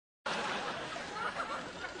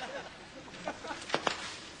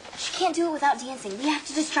She can't do it without dancing. We have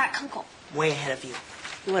to distract Uncle. Way ahead of you.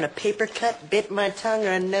 You want a paper cut, bit my tongue,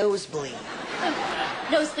 or a nosebleed?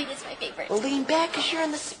 Nosebleed is my favorite. Well, lean back because you're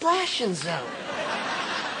in the splashing zone.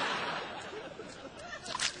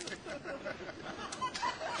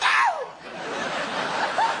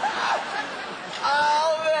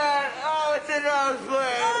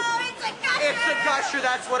 It's a gusher,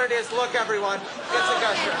 that's what it is. Look, everyone, it's a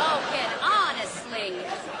gusher. Oh, kid, honestly.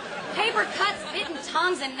 Paper cuts, bitten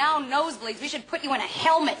tongues, and now nosebleeds. We should put you in a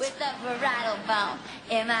helmet. With the parietal bone,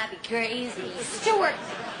 it might be crazy. Stuart!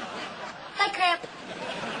 Hi, Cramp.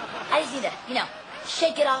 I just need to,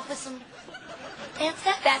 shake it off with some dance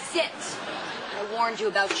steps. That's it. I warned you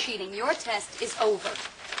about cheating. Your test is over.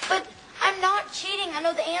 But I'm not cheating. I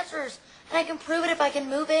know the answers. And I can prove it if I can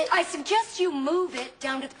move it. I suggest you move it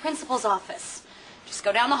down to the principal's office. Just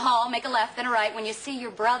go down the hall, make a left, then a right. When you see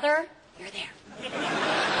your brother, you're there.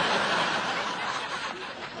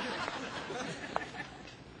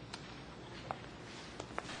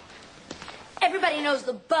 Everybody knows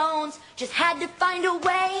the bones, just had to find a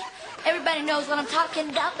way. Everybody knows what I'm talking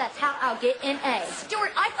about, that's how I'll get an A.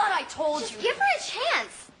 Stuart, I thought I told Just you. give her a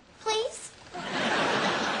chance, please.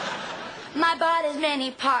 My body's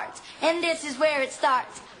many parts, and this is where it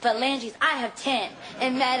starts. Phalanges, I have 10,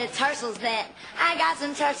 and metatarsals then. I got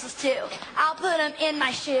some tarsals too. I'll put them in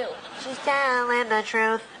my shoe. She's telling the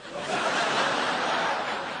truth.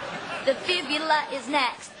 The fibula is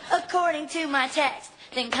next, according to my text.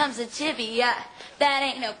 Then comes the tibia, that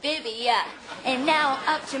ain't no Fibia. And now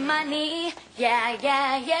I'm up to my knee, yeah,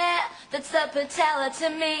 that's the patella to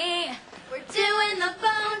me. We're doing the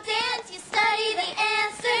bone dance, you study the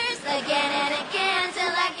answers again and again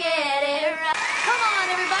till I get it right. Come on,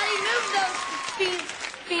 everybody, move those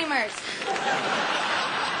femurs.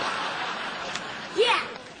 Yeah,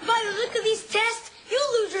 by the look of these tests, you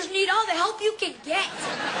losers need all the help you can get.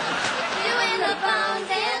 Doing the bone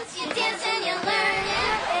dance, you dance and you learn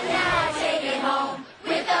it. And now I take it home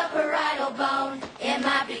with a parietal bone. It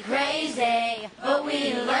might be crazy, but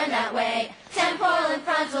we learn that way. Temporal and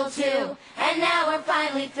frontal too, and now we're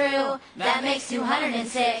finally through. That makes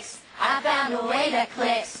 206. I found a way that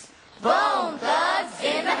clicks. Bone thugs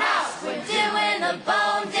in the house, we're doing the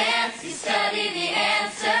bone dance. You study the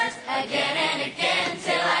answers again and again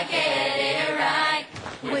till I get it right.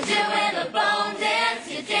 We're doing the bone dance,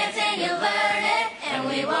 you dance and you learn it, and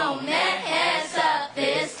we won't mess up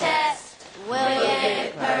this test. We'll get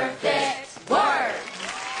it perfect. Word!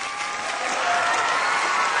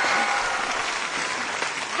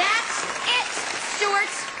 That's it,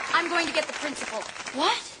 Stuart. I'm going to get the principal.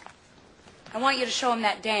 What? I want you to show him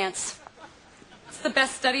that dance. It's the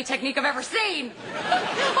best study technique I've ever seen.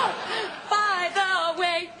 Oh, by the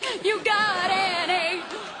way, you got an A.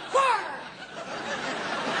 Word!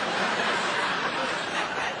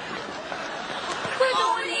 We're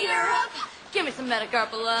going to Europe. Give me some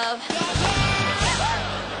metacarpal love.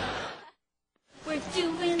 We're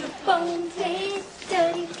doing the bone dance,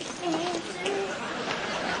 study the answers.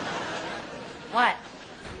 What?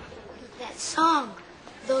 That song,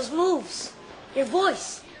 those moves, your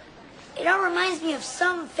voice. It all reminds me of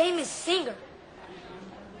some famous singer.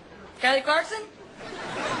 Kelly Clarkson?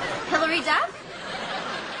 Hillary Duff?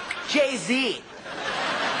 Jay-Z.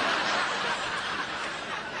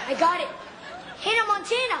 I got it. Hannah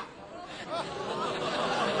Montana.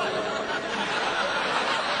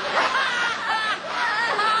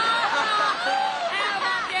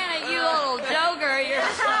 Montana, you little joker.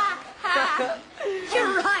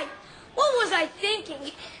 You're right. What was I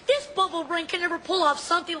thinking? This bubble brain can never pull off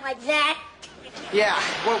something like that. Yeah,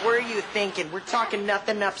 what were you thinking? We're talking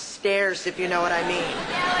nothing upstairs, if you know what I mean.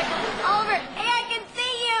 Yeah, like Oliver